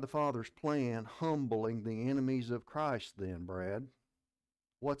is God the Father's plan humbling the enemies of Christ then, Brad?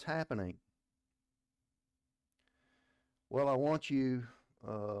 What's happening? Well, I want you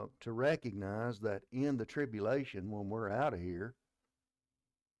to recognize that in the tribulation, when we're out of here,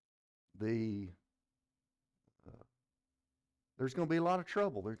 there's going to be a lot of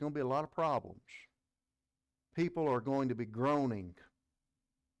trouble. There's going to be a lot of problems. People are going to be groaning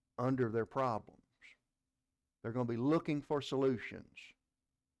under their problems. They're going to be looking for solutions.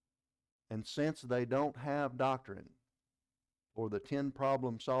 And since they don't have doctrine or the 10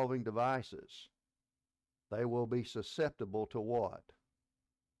 problem-solving devices, they will be susceptible to what?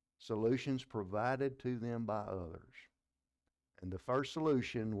 Solutions provided to them by others. And the first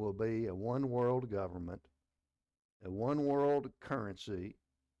solution will be a one-world government, a one-world currency,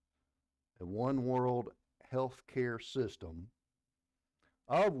 a one-world healthcare system,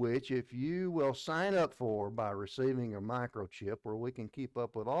 of which, if you will sign up for by receiving a microchip where we can keep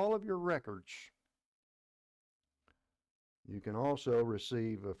up with all of your records, you can also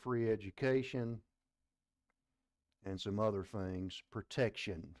receive a free education and some other things,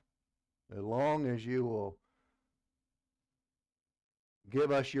 protection, as long as you will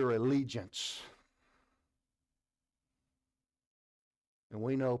give us your allegiance. And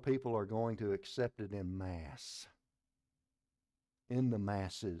we know people are going to accept it in mass. In the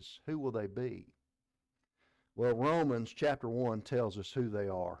masses. Who will they be? Well, Romans chapter 1 tells us who they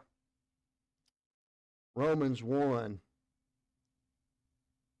are. Romans 1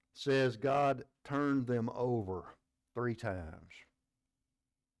 says God turned them over 3 times.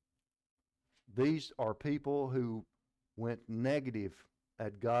 These are people who went negative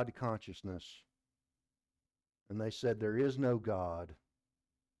at God consciousness. And they said, there is no God.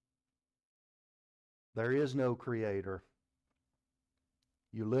 There is no creator.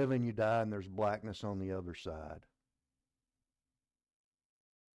 You live and you die, and there's blackness on the other side.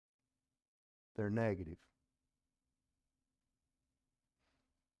 They're negative.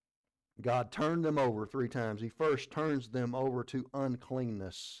 God turned them over 3 times. He first turns them over to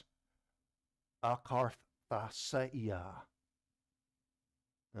uncleanness. Arkadelphia.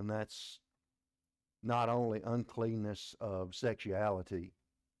 And that's not only uncleanness of sexuality,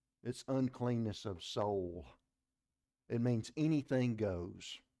 it's uncleanness of soul. It means anything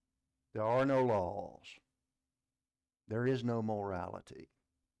goes. There are no laws. There is no morality.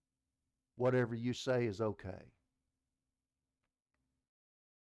 Whatever you say is okay.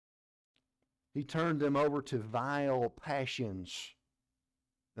 He turned them over to vile passions.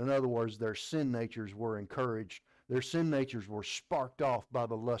 In other words, their sin natures were encouraged. Their sin natures were sparked off by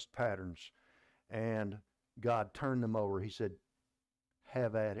the lust patterns. And God turned them over. He said,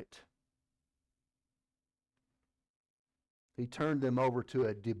 have at it. He turned them over to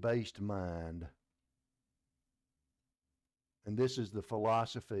a debased mind. And this is the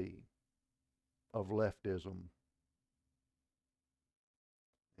philosophy of leftism.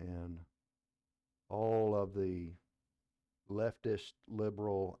 And all of the leftist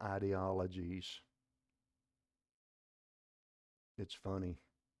liberal ideologies. It's funny.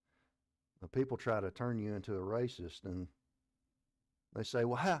 The people try to turn you into a racist, and they say,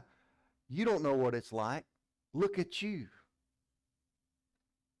 well, you don't know what it's like. Look at you.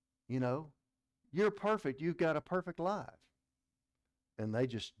 You know, you're perfect. You've got a perfect life. And they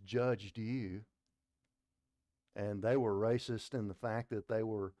just judged you. And they were racist in the fact that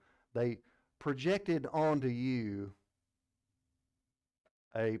they projected onto you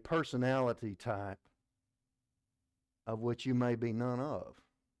a personality type of which you may be none of.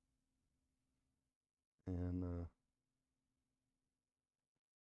 And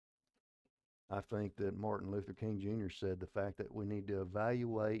I think that Martin Luther King Jr. said the fact that we need to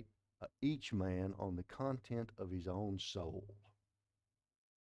evaluate each man on the content of his own soul.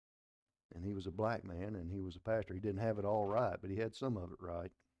 And he was a black man, and he was a pastor. He didn't have it all right, but he had some of it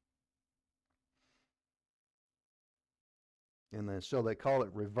right. And then, so they call it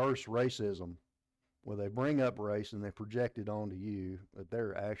reverse racism, where they bring up race and they project it onto you, but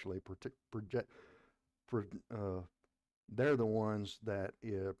they're actually they're the ones that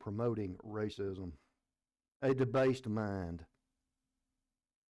are promoting racism. A debased mind.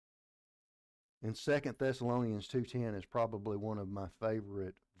 In 2 Thessalonians 2:10 is probably one of my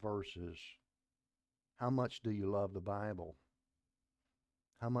favorite verses. How much do you love the Bible?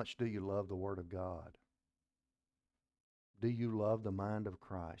 How much do you love the Word of God? Do you love the mind of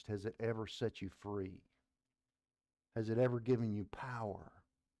Christ? Has it ever set you free? Has it ever given you power?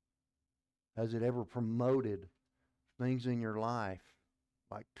 Has it ever promoted things in your life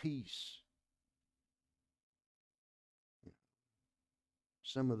like peace?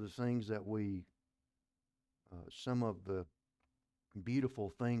 Some of the things that some of the beautiful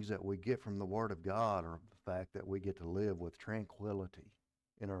things that we get from the Word of God are the fact that we get to live with tranquility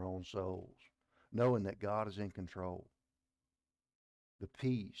in our own souls, knowing that God is in control. The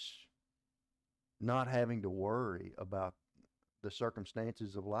peace, not having to worry about the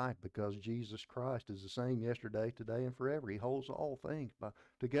circumstances of life, because Jesus Christ is the same yesterday, today, and forever. He holds all things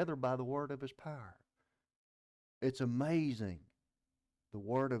together by the word of his power. It's amazing, the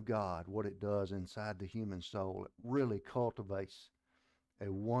Word of God, what it does inside the human soul. It really cultivates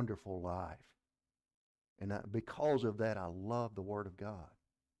a wonderful life. And because of that, I love the Word of God.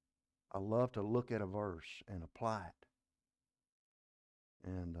 I love to look at a verse and apply it.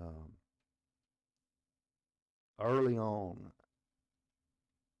 And early on,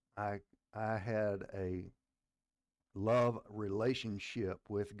 I had a love relationship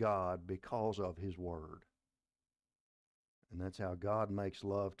with God because of His Word. And that's how God makes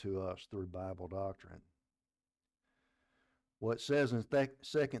love to us, through Bible doctrine. What says in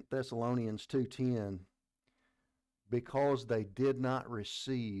 2 Thessalonians 2:10, because they did not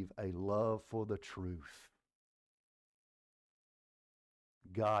receive a love for the truth,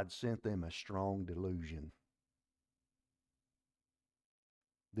 God sent them a strong delusion.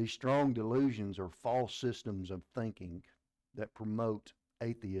 These strong delusions are false systems of thinking that promote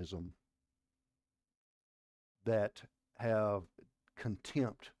atheism, that have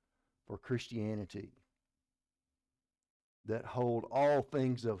contempt for Christianity, that hold all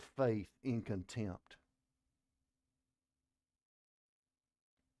things of faith in contempt.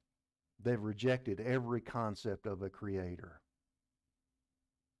 They've rejected every concept of a creator.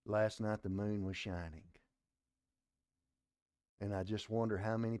 Last night the moon was shining. And I just wonder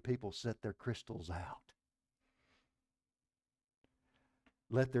how many people set their crystals out.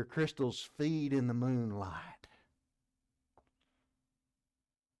 Let their crystals feed in the moonlight.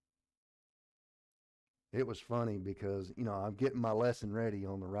 It was funny because, I'm getting my lesson ready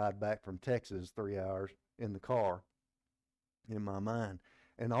on the ride back from Texas, 3 hours in the car, in my mind.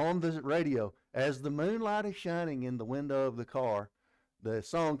 And on the radio, as the moonlight is shining in the window of the car, the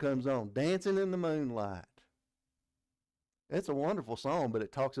song comes on, Dancing in the Moonlight. It's a wonderful song, but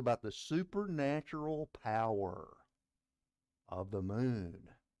it talks about the supernatural power of the moon.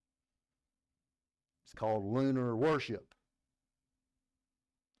 It's called lunar worship.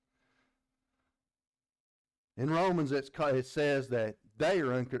 In Romans, it says that they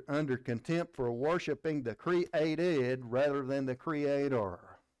are under contempt for worshiping the created rather than the creator.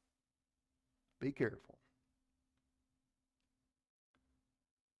 Be careful.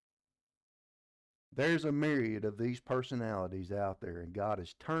 There's a myriad of these personalities out there, and God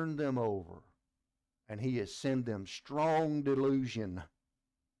has turned them over, and He has sent them strong delusion.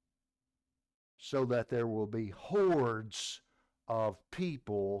 so that there will be hordes of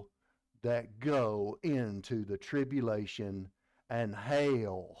people that go into the tribulation and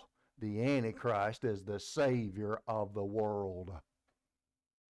hail the Antichrist as the Savior of the world.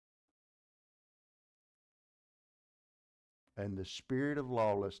 And the spirit of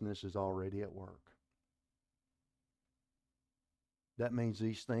lawlessness is already at work. That means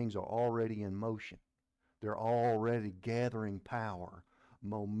these things are already in motion. They're already gathering power,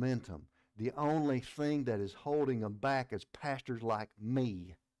 momentum. The only thing that is holding them back is pastors like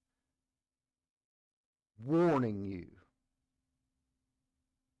me warning you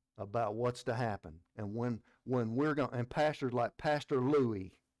about what's to happen. And when we're going, and pastors like Pastor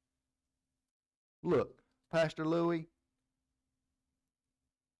Louis. Look, Pastor Louis,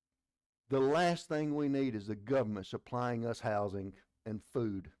 the last thing we need is the government supplying us housing and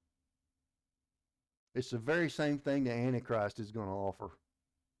food. It's the very same thing the Antichrist is going to offer.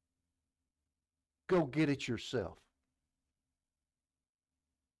 Go get it yourself.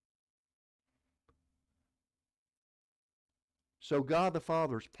 So God the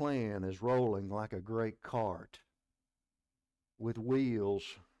Father's plan is rolling like a great cart with wheels,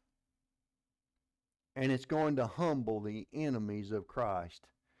 and it's going to humble the enemies of Christ.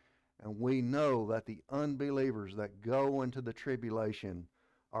 And we know that the unbelievers that go into the tribulation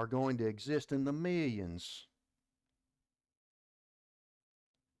are going to exist in the millions.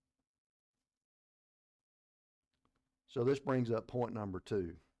 So this brings up point number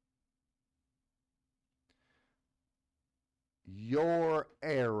 2. Your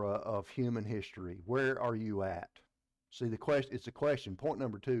era of human history, where are you at? See, the question, it's a question. Point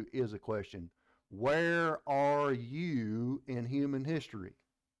number 2 is a question. Where are you in human history?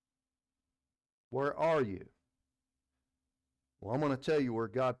 Where are you? Well, I'm going to tell you where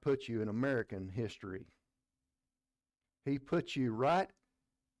God put you in American history. He put you right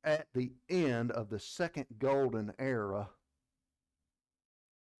at the end of the second golden era,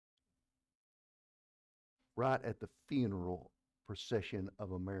 right at the funeral procession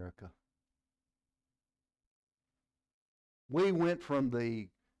of America. We went from the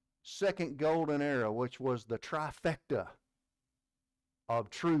second golden era, which was the trifecta of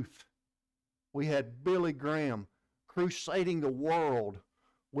truth. We had Billy Graham crusading the world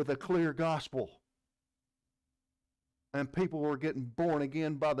with a clear gospel. And people were getting born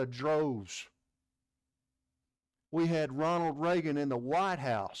again by the droves. We had Ronald Reagan in the White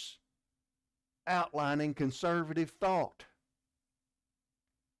House outlining conservative thought.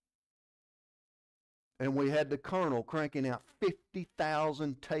 And we had the Colonel cranking out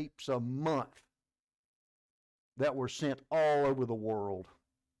 50,000 tapes a month that were sent all over the world.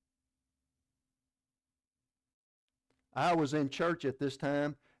 I was in church at this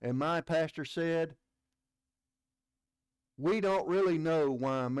time, and my pastor said, we don't really know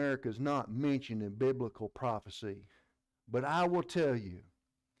why America's not mentioned in biblical prophecy, but I will tell you,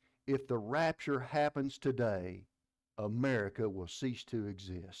 if the rapture happens today, America will cease to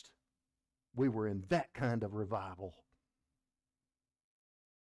exist. We were in that kind of revival.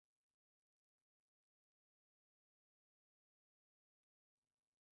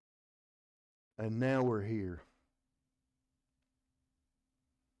 And now we're here.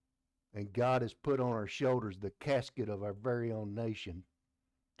 And God has put on our shoulders the casket of our very own nation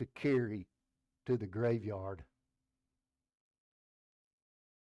to carry to the graveyard.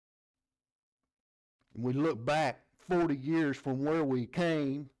 And we look back 40 years from where we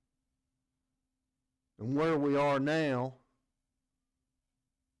came and where we are now,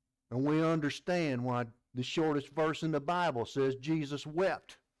 and we understand why the shortest verse in the Bible says Jesus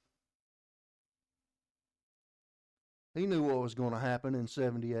wept. He knew what was going to happen in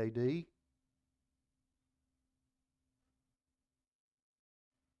 70 AD.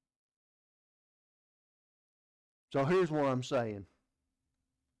 So here's what I'm saying.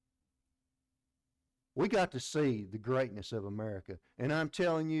 We got to see the greatness of America. And I'm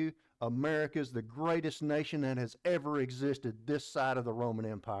telling you, America is the greatest nation that has ever existed this side of the Roman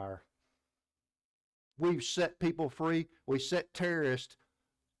Empire. We've set people free. We set terrorist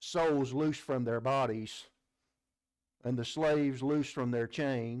souls loose from their bodies and the slaves loose from their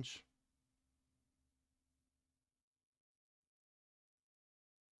chains.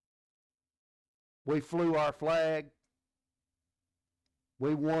 We flew our flag.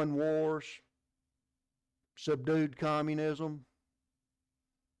 We won wars, subdued communism.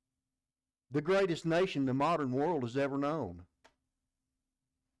 The greatest nation the modern world has ever known.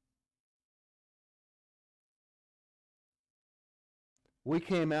 We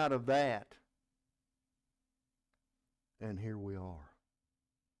came out of that, and here we are.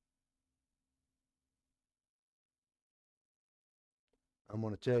 I'm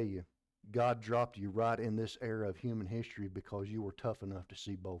going to tell you, God dropped you right in this era of human history because you were tough enough to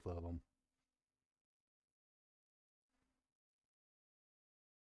see both of them.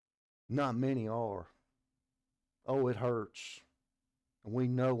 Not many are. Oh, it hurts. And we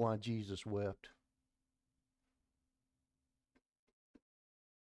know why Jesus wept.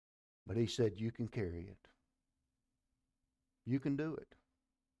 But he said, you can carry it. You can do it.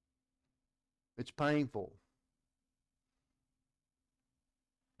 It's painful.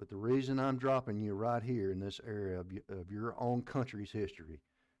 But the reason I'm dropping you right here in this area of your own country's history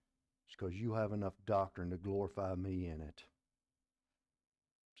is because you have enough doctrine to glorify me in it.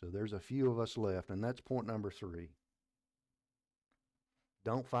 So there's a few of us left, and that's point number 3.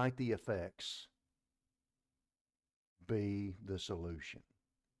 Don't fight the effects. Be the solution.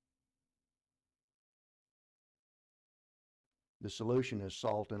 The solution is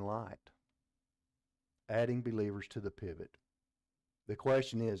salt and light, adding believers to the pivot. The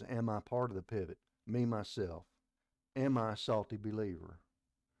question is, am I part of the pivot? Me, myself. Am I a salty believer?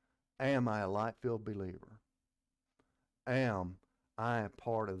 Am I a light-filled believer? Am I a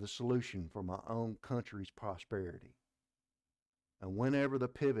part of the solution for my own country's prosperity? And whenever the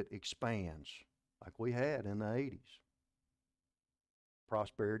pivot expands, like we had in the 80s,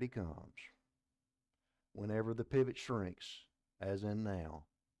 prosperity comes. Whenever the pivot shrinks, as in now,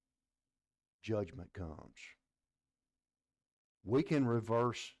 judgment comes. We can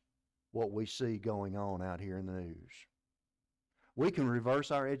reverse what we see going on out here in the news. We can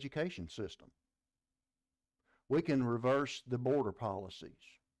reverse our education system. We can reverse the border policies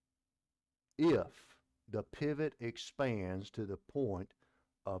if the pivot expands to the point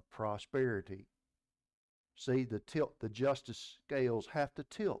of prosperity. See, the justice scales have to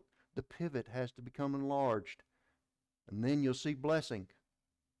tilt. The pivot has to become enlarged. And then you'll see blessing.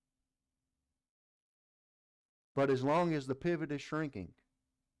 But as long as the pivot is shrinking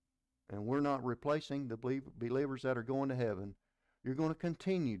and we're not replacing the believers that are going to heaven, you're going to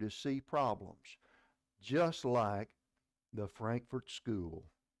continue to see problems. Just like the Frankfurt School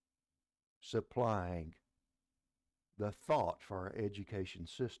supplying the thought for our education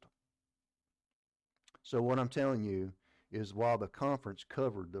system. So what I'm telling you is while the conference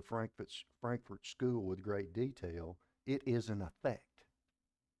covered the Frankfurt School with great detail, it is an effect.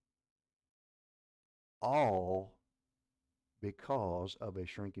 All because of a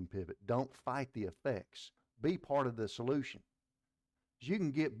shrinking pivot. Don't fight the effects. Be part of the solution. You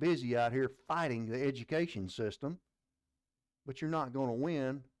can get busy out here fighting the education system, but you're not going to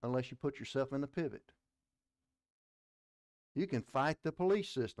win unless you put yourself in the pivot. You can fight the police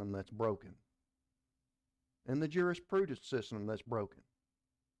system that's broken and the jurisprudence system that's broken,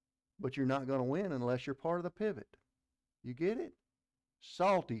 but you're not going to win unless you're part of the pivot. You get it?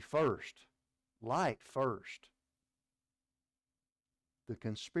 Salty first. Light first. The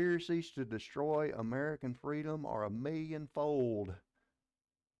conspiracies to destroy American freedom are 1,000,000-fold.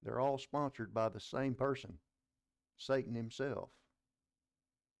 They're all sponsored by the same person, Satan himself.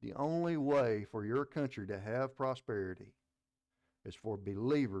 The only way for your country to have prosperity is for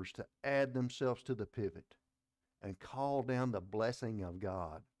believers to add themselves to the pivot and call down the blessing of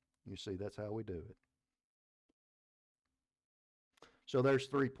God. You see, that's how we do it. So there's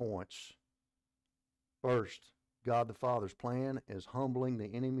 3 points. First, God the Father's plan is humbling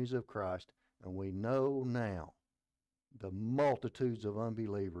the enemies of Christ, and we know now the multitudes of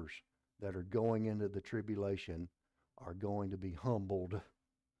unbelievers that are going into the tribulation are going to be humbled.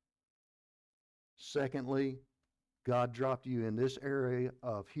 Secondly, God dropped you in this area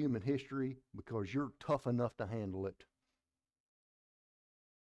of human history because you're tough enough to handle it.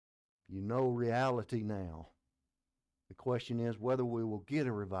 You know reality now. The question is whether we will get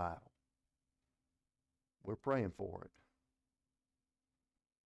a revival. We're praying for it.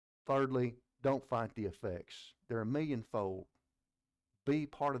 Thirdly, don't fight the effects. They're 1,000,000-fold. Be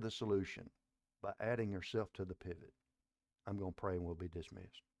part of the solution by adding yourself to the pivot. I'm going to pray and we'll be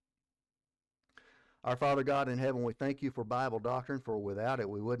dismissed. Our Father God in heaven, we thank you for Bible doctrine, for without it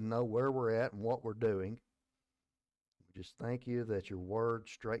we wouldn't know where we're at and what we're doing. We just thank you that your word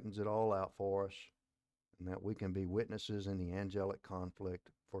straightens it all out for us and that we can be witnesses in the angelic conflict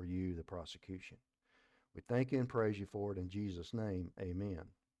for you, the prosecution. We thank you and praise you for it in Jesus' name. Amen.